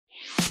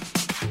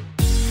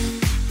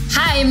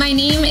Hi, my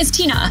name is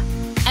Tina,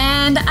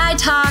 and I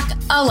talk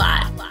a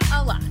lot.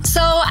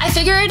 So I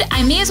figured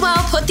I may as well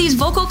put these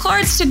vocal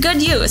cords to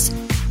good use.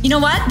 You know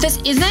what?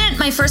 This isn't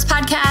my first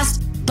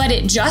podcast, but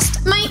it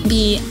just might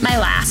be my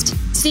last.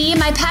 See,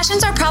 my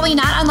passions are probably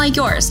not unlike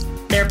yours.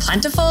 They're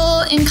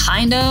plentiful and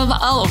kind of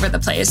all over the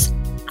place.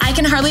 I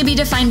can hardly be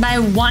defined by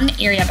one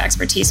area of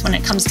expertise when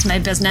it comes to my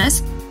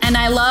business. And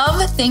I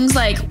love things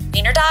like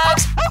wiener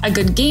dogs, a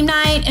good game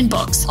night, and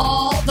books.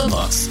 All the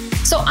books.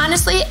 So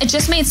honestly, it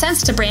just made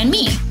sense to brand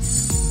me.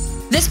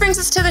 This brings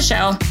us to the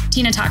show,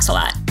 Tina Talks a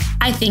Lot.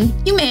 I think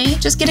you may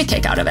just get a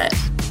kick out of it.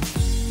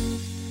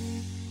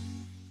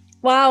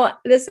 Wow,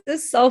 this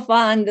is so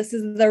fun. This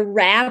is the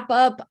wrap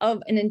up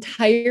of an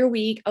entire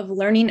week of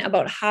learning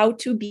about how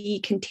to be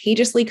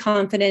contagiously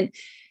confident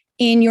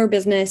in your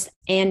business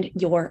and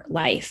your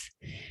life.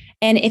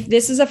 And if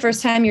this is the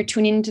first time you're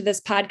tuning into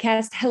this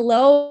podcast,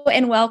 hello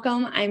and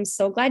welcome. I'm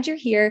so glad you're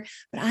here,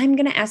 but I'm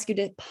going to ask you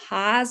to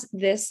pause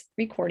this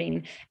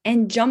recording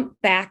and jump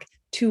back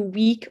to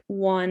week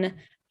one,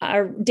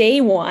 or day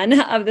one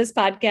of this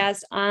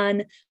podcast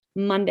on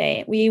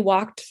Monday. We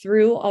walked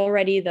through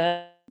already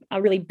the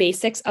really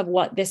basics of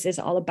what this is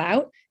all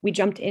about. We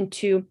jumped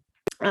into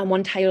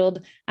one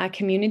titled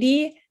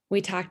community. We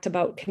talked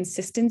about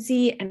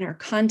consistency and our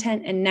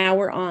content, and now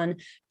we're on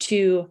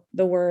to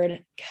the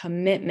word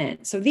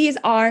commitment. So these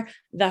are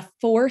the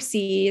 4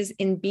 C's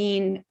in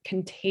being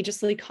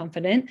contagiously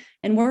confident,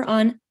 and we're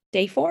on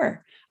day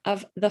 4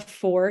 of the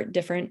 4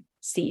 different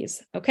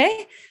C's.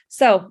 Okay,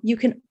 so you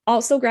can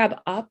also grab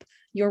up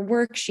your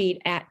worksheet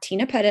at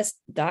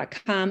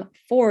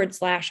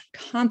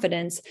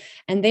tinapettis.com/confidence.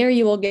 And there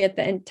you will get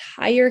the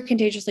entire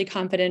Contagiously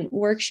Confident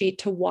worksheet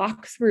to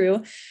walk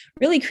through,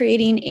 really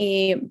creating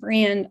a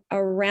brand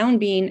around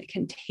being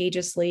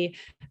contagiously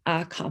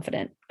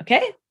confident.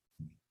 Okay.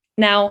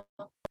 Now,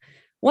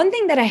 one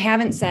thing that I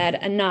haven't said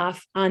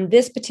enough on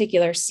this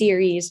particular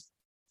series,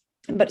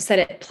 but said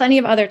it plenty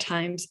of other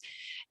times,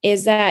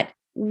 is that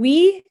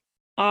we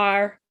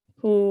are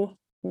who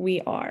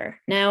we are.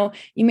 Now,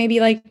 you may be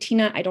like,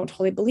 Tina, I don't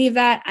totally believe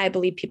that. I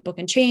believe people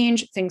can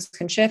change, things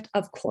can shift.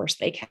 Of course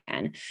they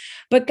can.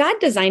 But God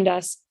designed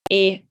us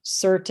a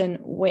certain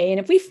way. And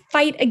if we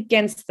fight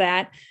against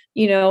that,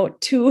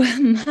 too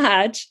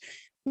much,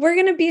 we're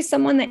going to be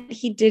someone that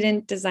He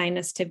didn't design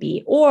us to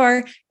be.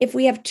 Or if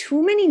we have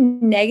too many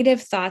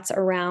negative thoughts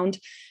around,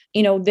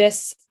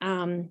 this,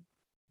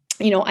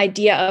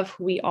 idea of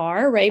who we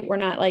are, right? We're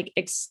not like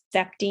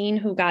accepting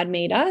who God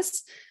made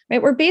us.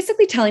 Right? We're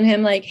basically telling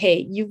Him like,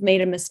 hey, you've made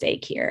a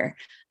mistake here.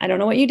 I don't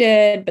know what you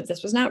did, but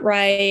this was not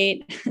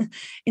right.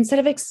 Instead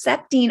of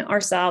accepting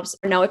ourselves.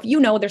 Now, if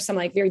there's some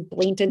like very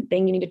blatant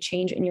thing you need to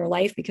change in your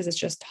life because it's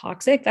just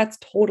toxic, that's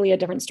totally a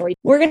different story.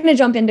 We're going to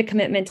jump into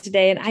commitment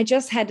today. And I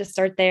just had to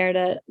start there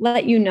to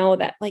let you know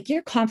that like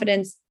your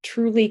confidence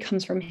truly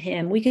comes from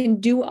Him. We can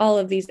do all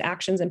of these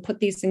actions and put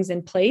these things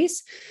in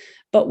place.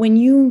 But when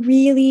you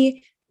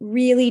really,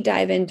 really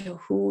dive into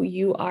who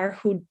you are,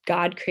 who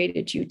God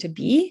created you to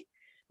be,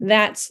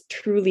 that's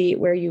truly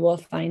where you will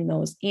find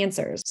those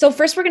answers. So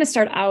first we're going to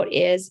start out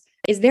is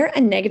there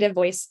a negative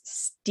voice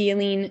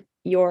stealing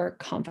your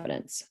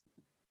confidence?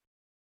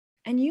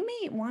 And you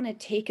may want to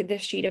take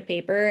this sheet of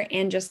paper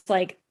and just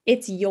like,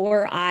 it's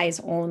your eyes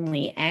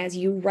only as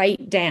you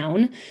write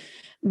down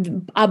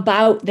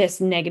about this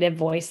negative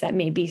voice that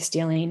may be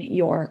stealing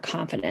your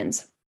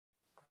confidence.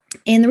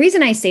 And the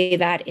reason I say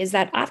that is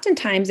that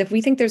oftentimes if we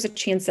think there's a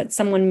chance that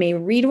someone may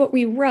read what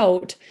we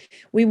wrote,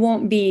 we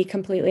won't be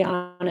completely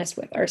honest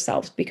with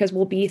ourselves because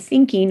we'll be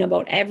thinking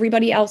about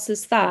everybody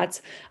else's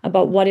thoughts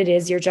about what it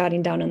is you're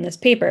jotting down on this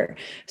paper.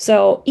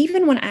 So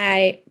even when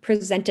I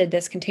presented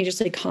this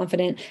Contagiously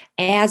Confident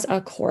as a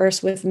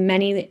course with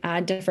many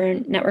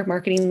different network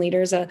marketing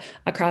leaders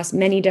across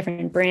many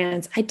different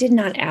brands, I did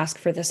not ask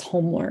for this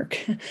homework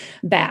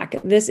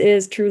back. This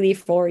is truly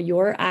for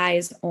your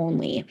eyes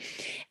only.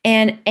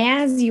 And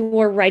as you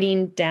are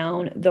writing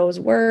down those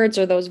words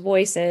or those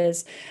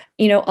voices,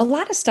 a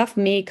lot of stuff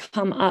may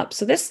come up.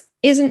 So this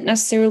isn't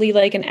necessarily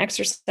like an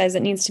exercise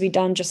that needs to be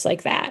done just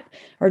like that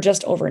or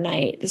just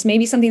overnight. This may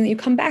be something that you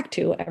come back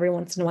to every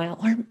once in a while,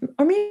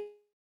 or maybe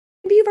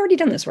you've already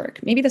done this work.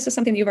 Maybe this is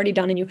something that you've already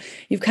done and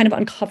you've kind of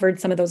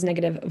uncovered some of those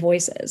negative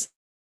voices.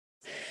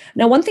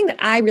 Now, one thing that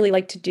I really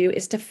like to do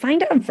is to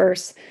find a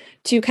verse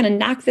to kind of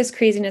knock this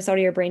craziness out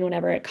of your brain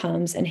whenever it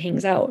comes and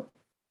hangs out.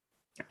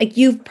 Like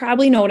you've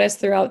probably noticed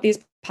throughout these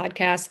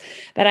podcasts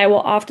that I will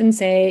often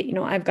say,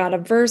 I've got a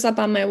verse up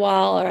on my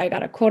wall, or I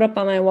got a quote up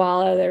on my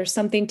wall, or there's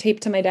something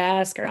taped to my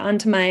desk or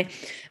onto my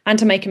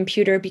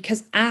computer,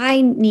 because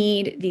I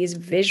need these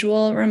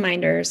visual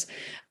reminders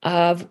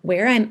of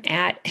where I'm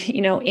at,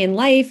 in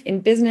life, in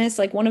business.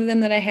 Like one of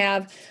them that I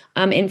have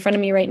in front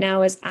of me right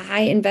now is I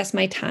invest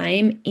my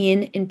time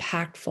in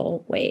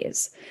impactful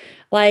ways.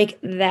 Like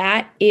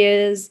that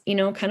is,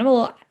 kind of a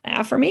little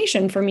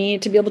affirmation for me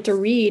to be able to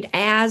read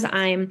as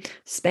I'm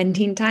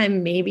spending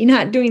time, maybe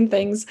not doing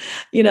things,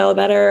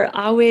 that are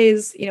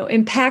always,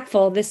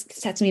 impactful. This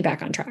sets me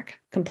back on track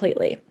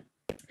completely.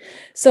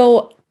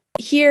 So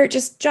here,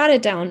 just jot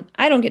it down.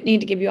 I don't need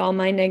to give you all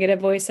my negative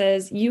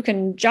voices. You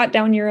can jot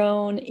down your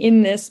own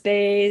in this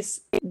space.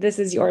 This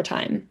is your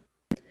time.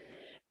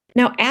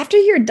 Now, after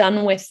you're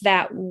done with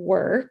that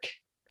work,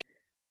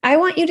 I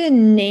want you to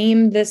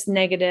name this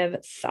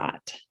negative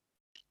thought.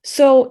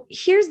 So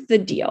here's the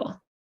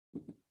deal.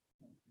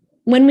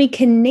 When we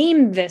can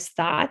name this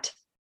thought,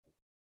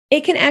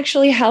 it can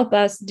actually help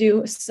us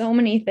do so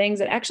many things.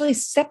 It actually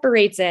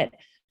separates it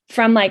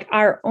from like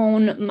our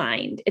own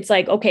mind. It's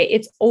like, okay,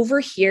 it's over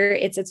here.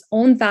 It's its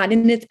own thought,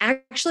 and it's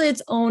actually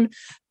its own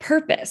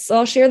purpose. So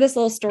I'll share this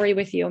little story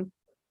with you.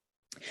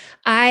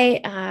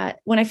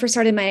 When I first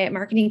started my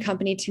marketing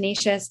company,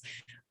 Tenacious,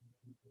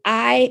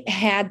 I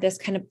had this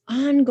kind of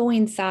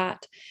ongoing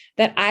thought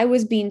that I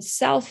was being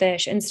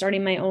selfish and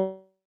starting my own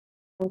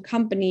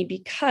company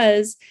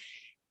because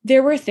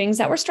there were things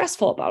that were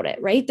stressful about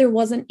it, right? There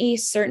wasn't a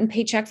certain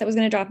paycheck that was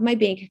going to drop in my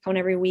bank account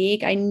every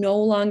week. I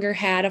no longer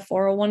had a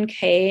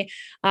 401k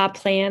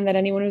plan that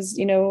anyone was,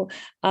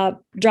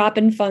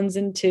 dropping funds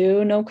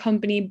into. No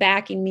company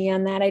backing me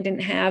on that. I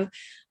didn't have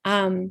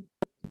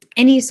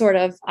any sort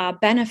of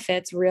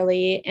benefits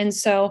really. And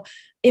so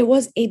it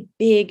was a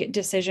big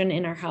decision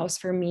in our house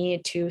for me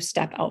to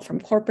step out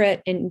from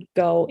corporate and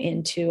go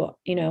into,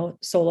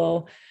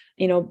 solo,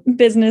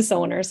 business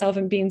owner,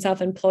 being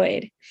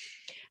self-employed.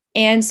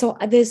 And so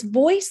this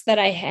voice that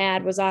I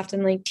had was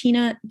often like,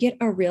 Tina, get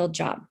a real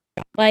job.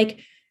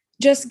 Like,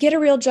 just get a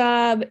real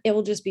job. It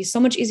will just be so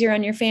much easier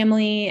on your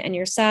family and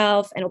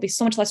yourself, and it'll be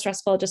so much less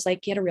stressful. Just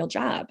like get a real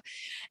job.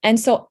 And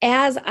so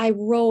as I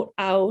wrote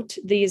out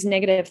these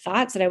negative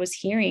thoughts that I was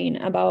hearing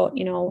about,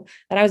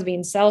 that I was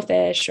being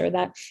selfish or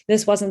that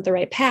this wasn't the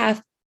right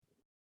path,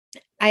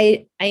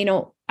 I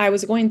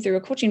was going through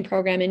a coaching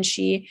program, and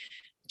she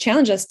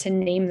challenged us to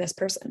name this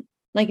person.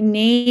 Like,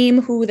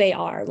 name who they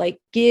are, like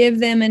give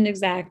them an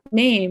exact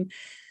name.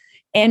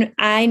 And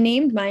I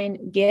named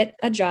mine, Get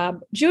a Job,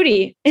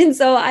 Judy. And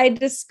so I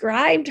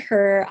described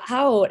her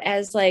out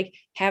as like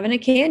having a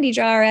candy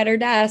jar at her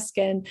desk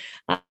and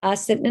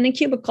sitting in a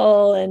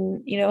cubicle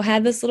and,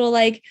 had this little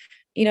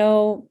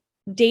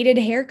dated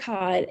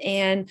haircut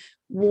and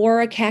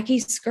wore a khaki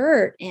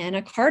skirt and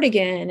a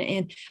cardigan.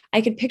 And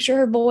I could picture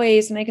her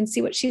voice and I can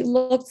see what she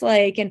looked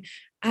like. And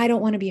I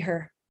don't want to be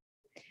her.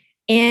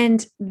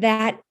 And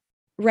that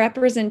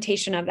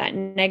representation of that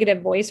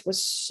negative voice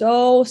was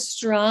so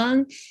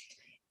strong.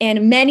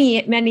 And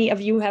many of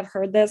you have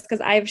heard this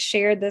because I've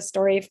shared this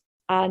story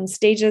on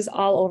stages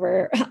all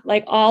over,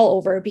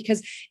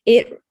 because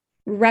it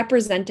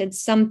represented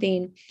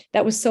something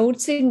that was so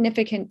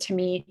significant to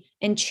me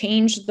and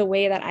changed the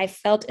way that I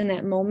felt in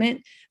that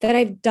moment, that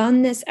I've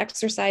done this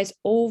exercise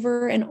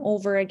over and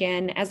over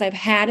again as I've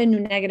had a new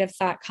negative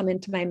thought come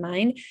into my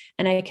mind,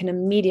 and I can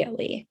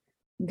immediately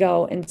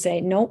go and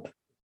say, nope,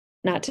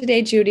 not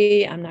today,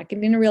 Judy. I'm not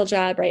getting a real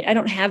job, right? I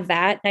don't have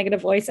that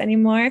negative voice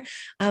anymore,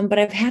 but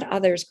I've had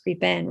others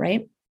creep in,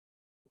 right?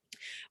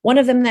 One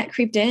of them that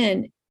creeped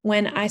in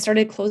when I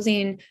started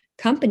closing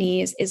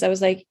companies is I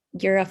was like,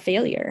 you're a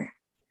failure.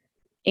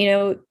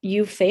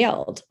 You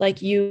failed,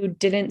 like you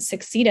didn't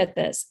succeed at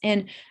this.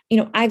 And,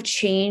 I've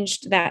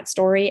changed that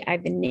story.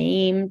 I've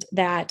named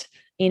that,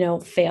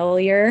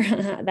 failure,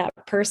 that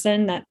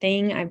person, that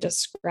thing. I've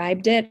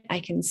described it. I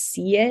can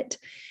see it.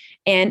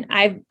 And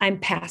I'm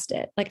past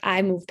it. Like,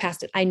 I moved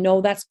past it. I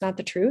know that's not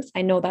the truth.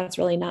 I know that's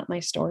really not my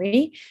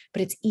story,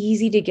 but it's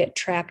easy to get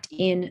trapped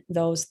in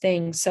those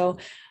things. So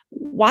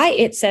why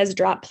it says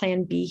drop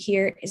plan B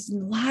here is a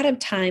lot of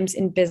times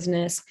in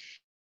business,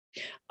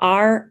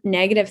 our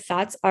negative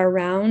thoughts are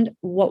around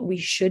what we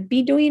should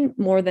be doing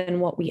more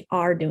than what we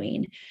are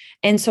doing.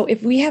 And so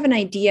if we have an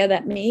idea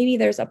that maybe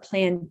there's a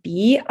plan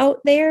B out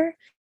there,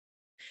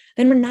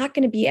 then we're not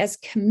going to be as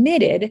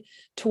committed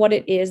to what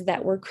it is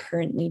that we're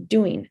currently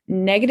doing.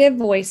 Negative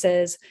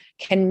voices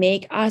can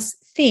make us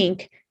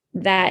think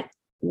that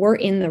we're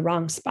in the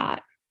wrong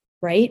spot,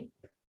 right?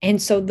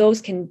 And so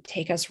those can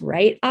take us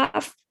right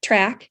off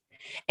track.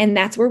 And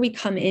that's where we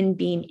come in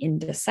being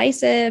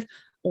indecisive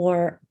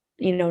or,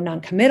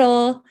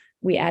 non-committal.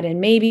 We add in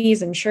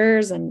maybes and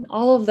sures and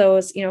all of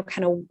those,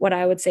 kind of what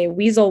I would say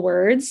weasel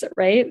words,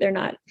 right? They're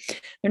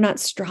not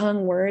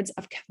strong words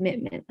of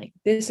commitment. Like,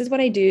 this is what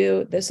I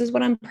do. This is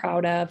what I'm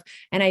proud of.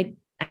 And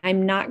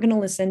I'm not going to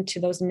listen to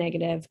those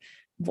negative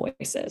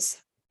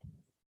voices.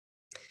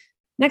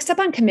 Next up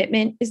on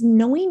commitment is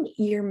knowing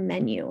your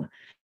menu.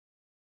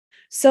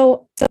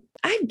 So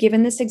I've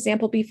given this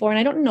example before, and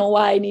I don't know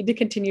why I need to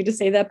continue to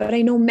say that, but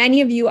I know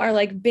many of you are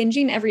like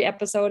binging every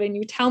episode and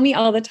you tell me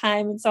all the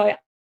time. And so I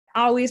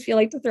always feel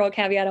like to throw a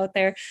caveat out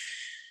there.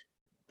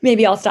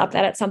 Maybe I'll stop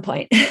that at some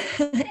point.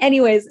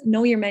 Anyways,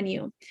 know your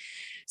menu.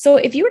 So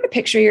if you were to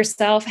picture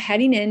yourself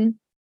heading in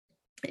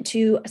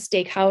to a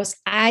steakhouse,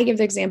 I give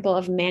the example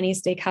of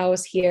Manny's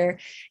Steakhouse here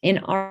in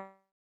our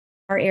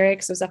area,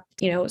 because it was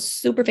a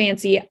super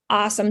fancy,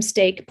 awesome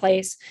steak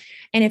place.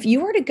 And if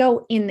you were to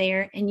go in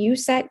there and you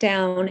sat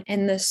down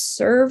and the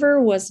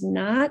server was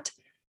not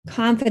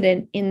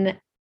confident in the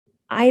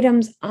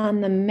items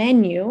on the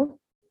menu,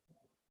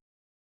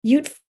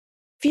 you'd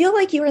feel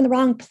like you're in the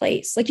wrong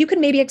place. Like you could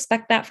maybe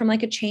expect that from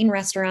like a chain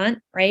restaurant,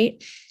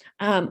 right?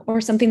 Or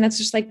something that's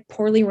just like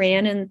poorly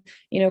ran and,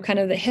 kind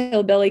of the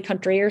hillbilly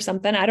country or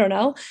something. I don't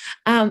know.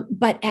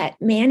 But at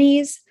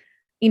Manny's,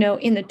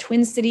 in the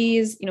Twin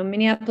Cities,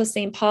 Minneapolis,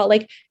 St. Paul,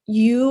 like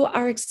you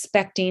are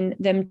expecting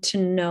them to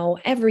know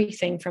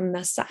everything from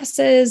the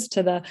sauces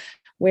to the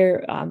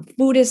where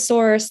food is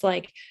sourced,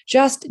 like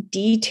just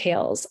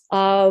details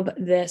of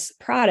this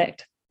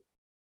product.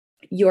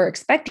 You're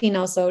expecting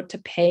also to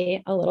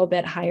pay a little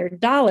bit higher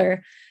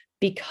dollar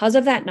because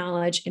of that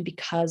knowledge and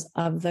because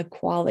of the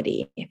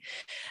quality.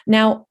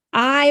 Now,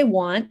 I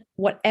want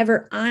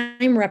whatever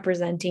I'm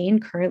representing,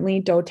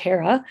 currently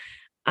doTERRA,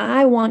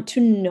 I want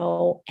to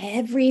know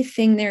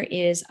everything there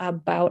is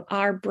about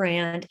our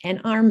brand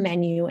and our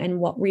menu and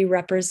what we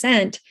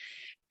represent,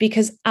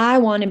 because I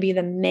want to be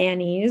the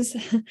Manny's,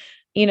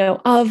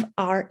 of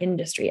our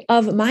industry,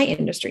 of my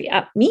industry,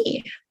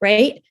 me,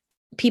 right?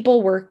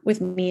 People work with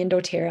me in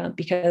doTERRA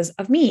because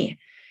of me.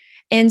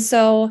 And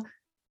so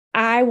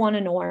I want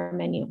to know our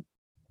menu.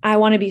 I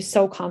want to be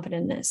so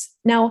confident in this.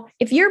 Now,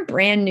 if you're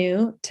brand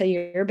new to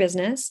your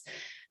business,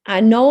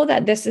 know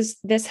that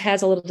this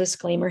has a little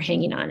disclaimer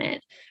hanging on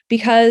it,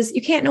 because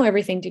you can't know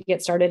everything to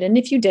get started. And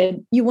if you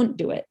did, you wouldn't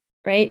do it,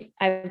 right?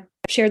 I've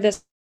shared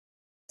this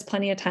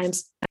plenty of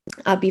times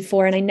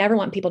before, and I never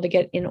want people to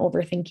get in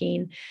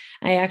overthinking.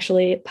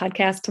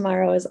 Podcast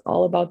tomorrow is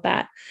all about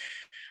that.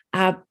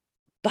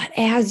 But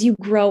as you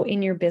grow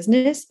in your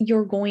business,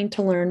 you're going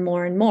to learn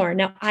more and more.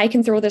 Now, I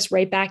can throw this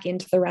right back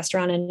into the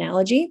restaurant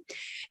analogy.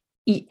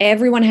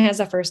 Everyone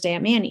has a first day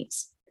at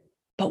Manny's,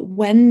 but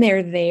when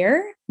they're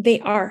there, they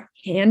are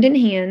hand in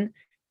hand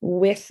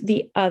with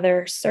the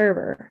other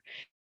server.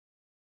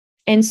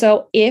 And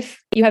so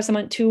if you have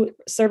two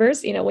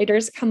servers,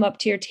 waiters come up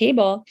to your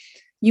table,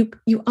 you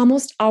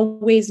almost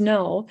always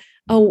know,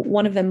 oh,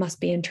 one of them must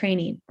be in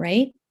training,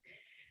 right?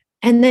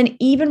 And then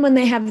even when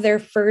they have their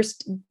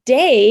first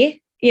day,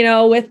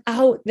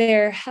 without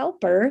their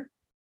helper,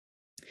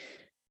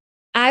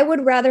 I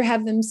would rather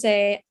have them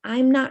say,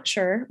 I'm not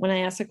sure. When I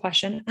ask a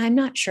question, I'm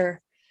not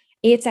sure.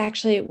 It's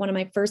actually one of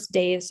my first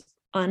days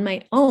on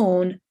my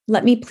own.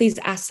 Let me please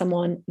ask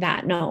someone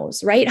that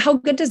knows, right? How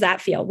good does that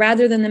feel,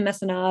 rather than them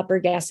messing up or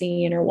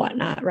guessing or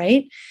whatnot,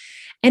 right?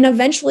 And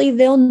eventually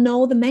they'll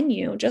know the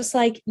menu, just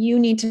like you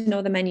need to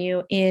know the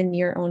menu in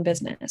your own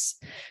business.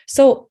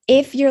 So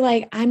if you're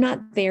like, I'm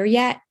not there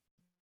yet,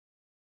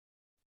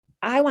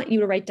 I want you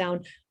to write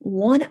down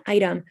one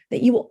item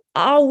that you will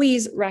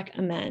always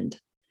recommend.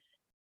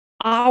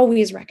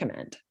 Always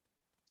recommend.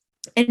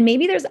 And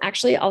maybe there's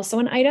actually also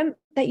an item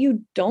that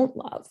you don't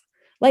love.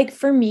 Like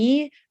for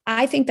me,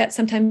 I think that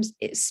sometimes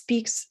it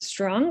speaks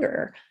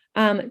stronger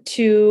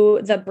to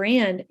the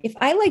brand. If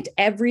I liked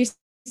every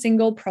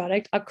single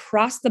product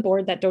across the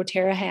board that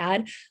doTERRA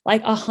had,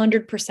 like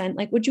 100%,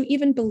 like, would you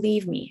even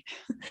believe me?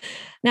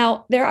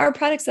 Now, there are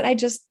products that I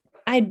just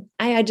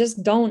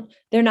don't,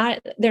 they're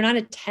not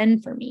a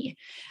 10 for me.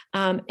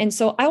 And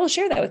so I will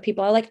share that with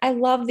people. I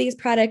love these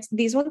products.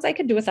 These ones I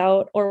could do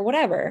without or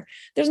whatever.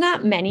 There's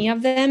not many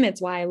of them.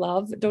 It's why I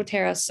love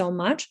doTERRA so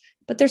much,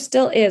 but there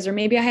still is. Or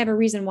maybe I have a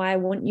reason why I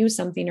wouldn't use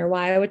something, or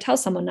why I would tell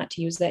someone not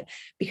to use it,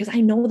 because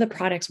I know the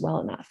products well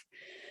enough.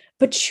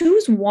 But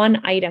choose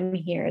one item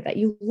here that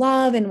you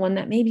love, and one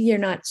that maybe you're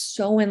not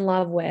so in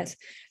love with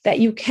that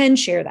you can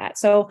share that.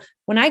 So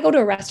when I go to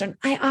a restaurant,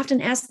 I often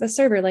ask the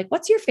server, like,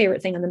 what's your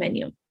favorite thing on the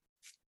menu?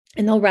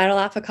 And they'll rattle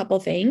off a couple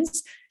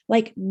things.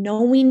 Like,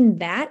 knowing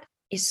that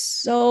is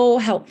so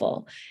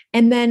helpful.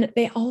 And then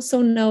they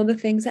also know the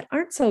things that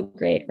aren't so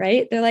great,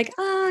 right? They're like,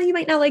 you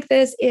might not like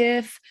this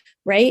if,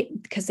 right?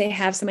 Because they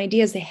have some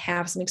ideas, they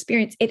have some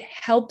experience. It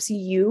helps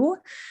you,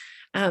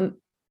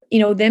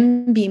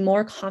 them be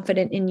more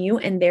confident in you,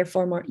 and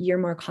therefore you're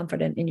more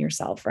confident in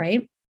yourself,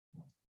 right?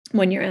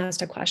 When you're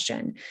asked a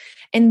question.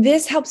 And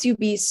this helps you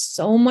be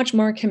so much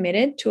more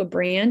committed to a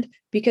brand,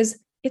 because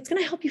it's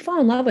going to help you fall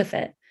in love with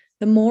it.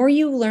 The more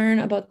you learn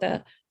about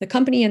the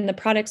company and the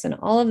products and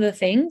all of the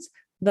things,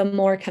 the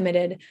more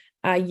committed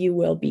you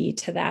will be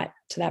to that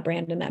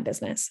brand and that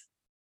business.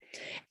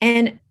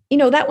 And,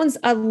 that one's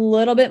a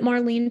little bit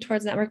more lean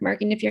towards network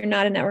marketing. If you're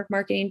not in network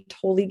marketing,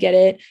 totally get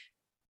it.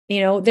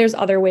 There's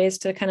other ways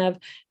to kind of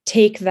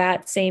take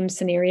that same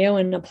scenario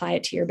and apply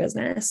it to your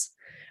business.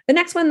 The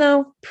next one,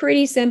 though,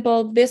 pretty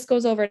simple. This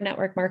goes over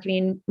network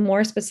marketing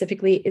more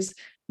specifically, is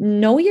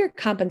know your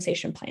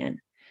compensation plan.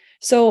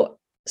 So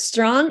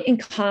strong and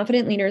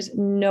confident leaders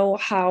know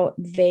how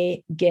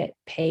they get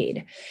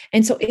paid.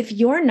 And so if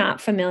you're not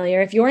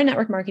familiar, if you're in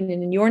network marketing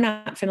and you're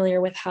not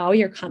familiar with how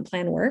your comp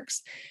plan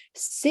works,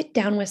 sit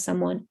down with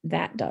someone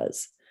that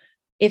does.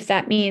 If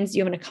that means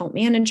you have an account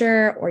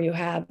manager, or you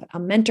have a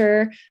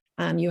mentor,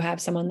 you have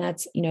someone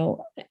that's,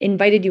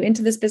 invited you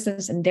into this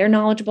business and they're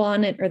knowledgeable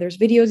on it, or there's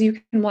videos you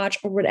can watch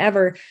or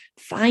whatever,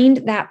 find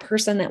that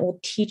person that will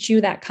teach you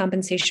that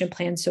compensation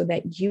plan so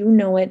that you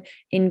know it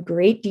in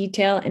great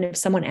detail. And if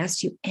someone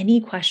asks you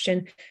any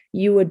question,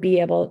 you would be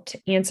able to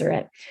answer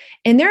it.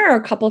 And there are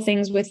a couple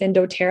things within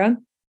doTERRA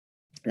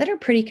that are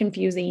pretty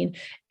confusing.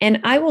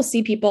 And I will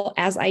see people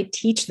as I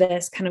teach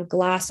this kind of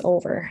gloss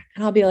over,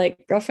 and I'll be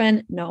like,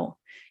 girlfriend, no,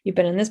 you've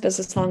been in this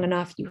business long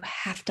enough. You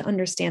have to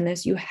understand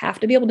this. You have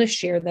to be able to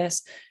share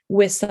this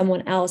with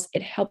someone else.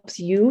 It helps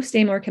you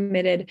stay more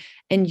committed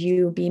and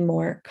you be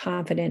more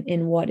confident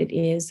in what it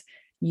is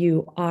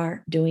you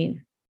are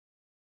doing.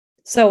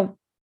 So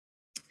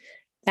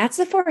that's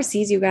the 4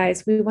 C's, you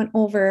guys. We went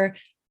over,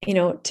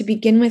 to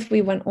begin with,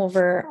 we went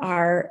over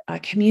our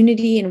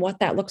community and what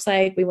that looks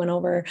like. We went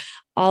over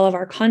all of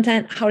our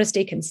content, how to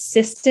stay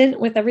consistent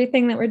with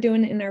everything that we're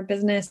doing in our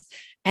business,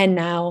 and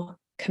now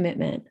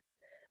commitment.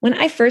 When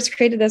I first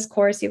created this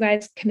course, you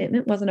guys,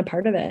 commitment wasn't a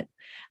part of it.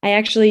 I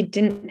actually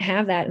didn't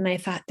have that. And I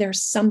thought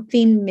there's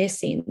something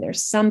missing.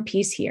 There's some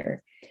piece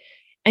here.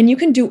 And you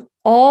can do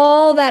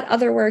all that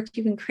other work.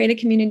 You can create a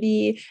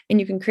community and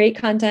you can create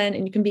content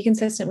and you can be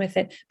consistent with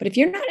it. But if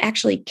you're not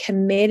actually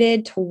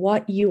committed to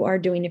what you are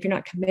doing, if you're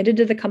not committed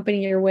to the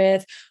company you're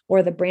with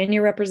or the brand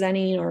you're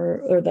representing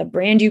or the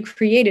brand you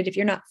created, if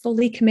you're not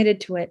fully committed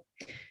to it,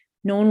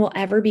 no one will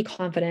ever be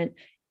confident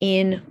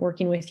in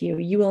working with you.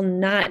 You will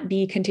not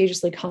be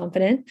contagiously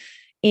confident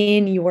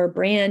in your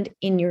brand,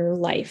 in your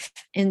life.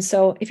 And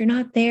so if you're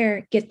not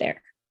there, get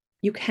there.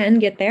 You can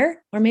get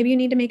there, or maybe you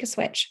need to make a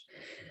switch.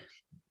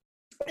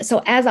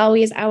 So as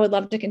always, I would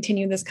love to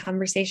continue this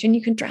conversation.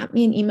 You can drop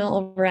me an email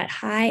over at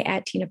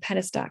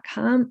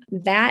hi@tinapettis.com.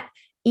 That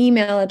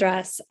email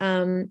address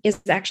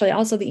is actually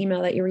also the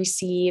email that you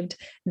received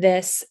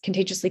this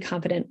Contagiously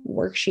Confident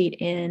worksheet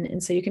in.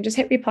 And so you can just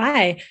hit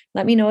reply.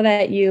 Let me know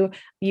that you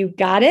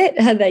got it,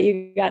 that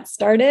you got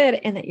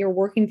started, and that you're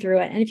working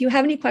through it. And if you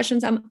have any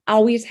questions, I'm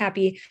always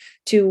happy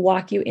to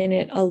walk you in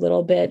it a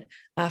little bit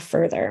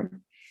further.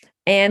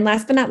 And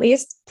last but not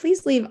least,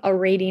 please leave a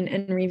rating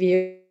and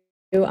review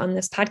on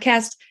this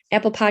podcast.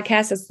 Apple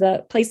Podcasts is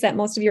the place that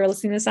most of you are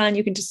listening to this on.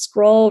 You can just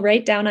scroll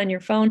right down on your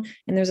phone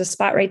and there's a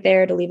spot right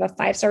there to leave a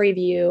 5-star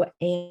review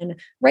and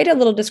write a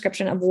little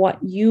description of what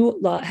you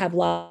have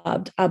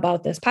loved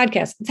about this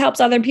podcast. It helps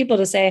other people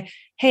to say,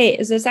 hey,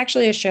 is this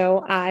actually a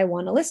show I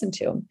want to listen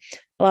to?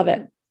 I love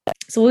it.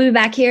 So we'll be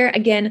back here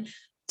again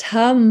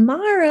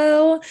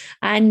tomorrow,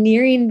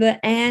 nearing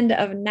the end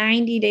of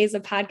 90 days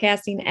of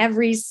podcasting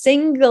every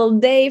single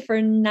day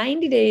for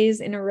 90 days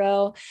in a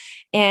row.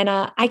 And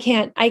I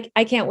can't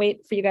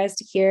wait for you guys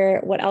to hear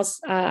what else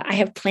I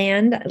have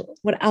planned,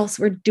 what else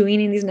we're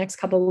doing in these next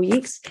couple of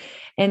weeks.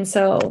 And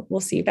so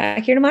we'll see you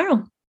back here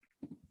tomorrow.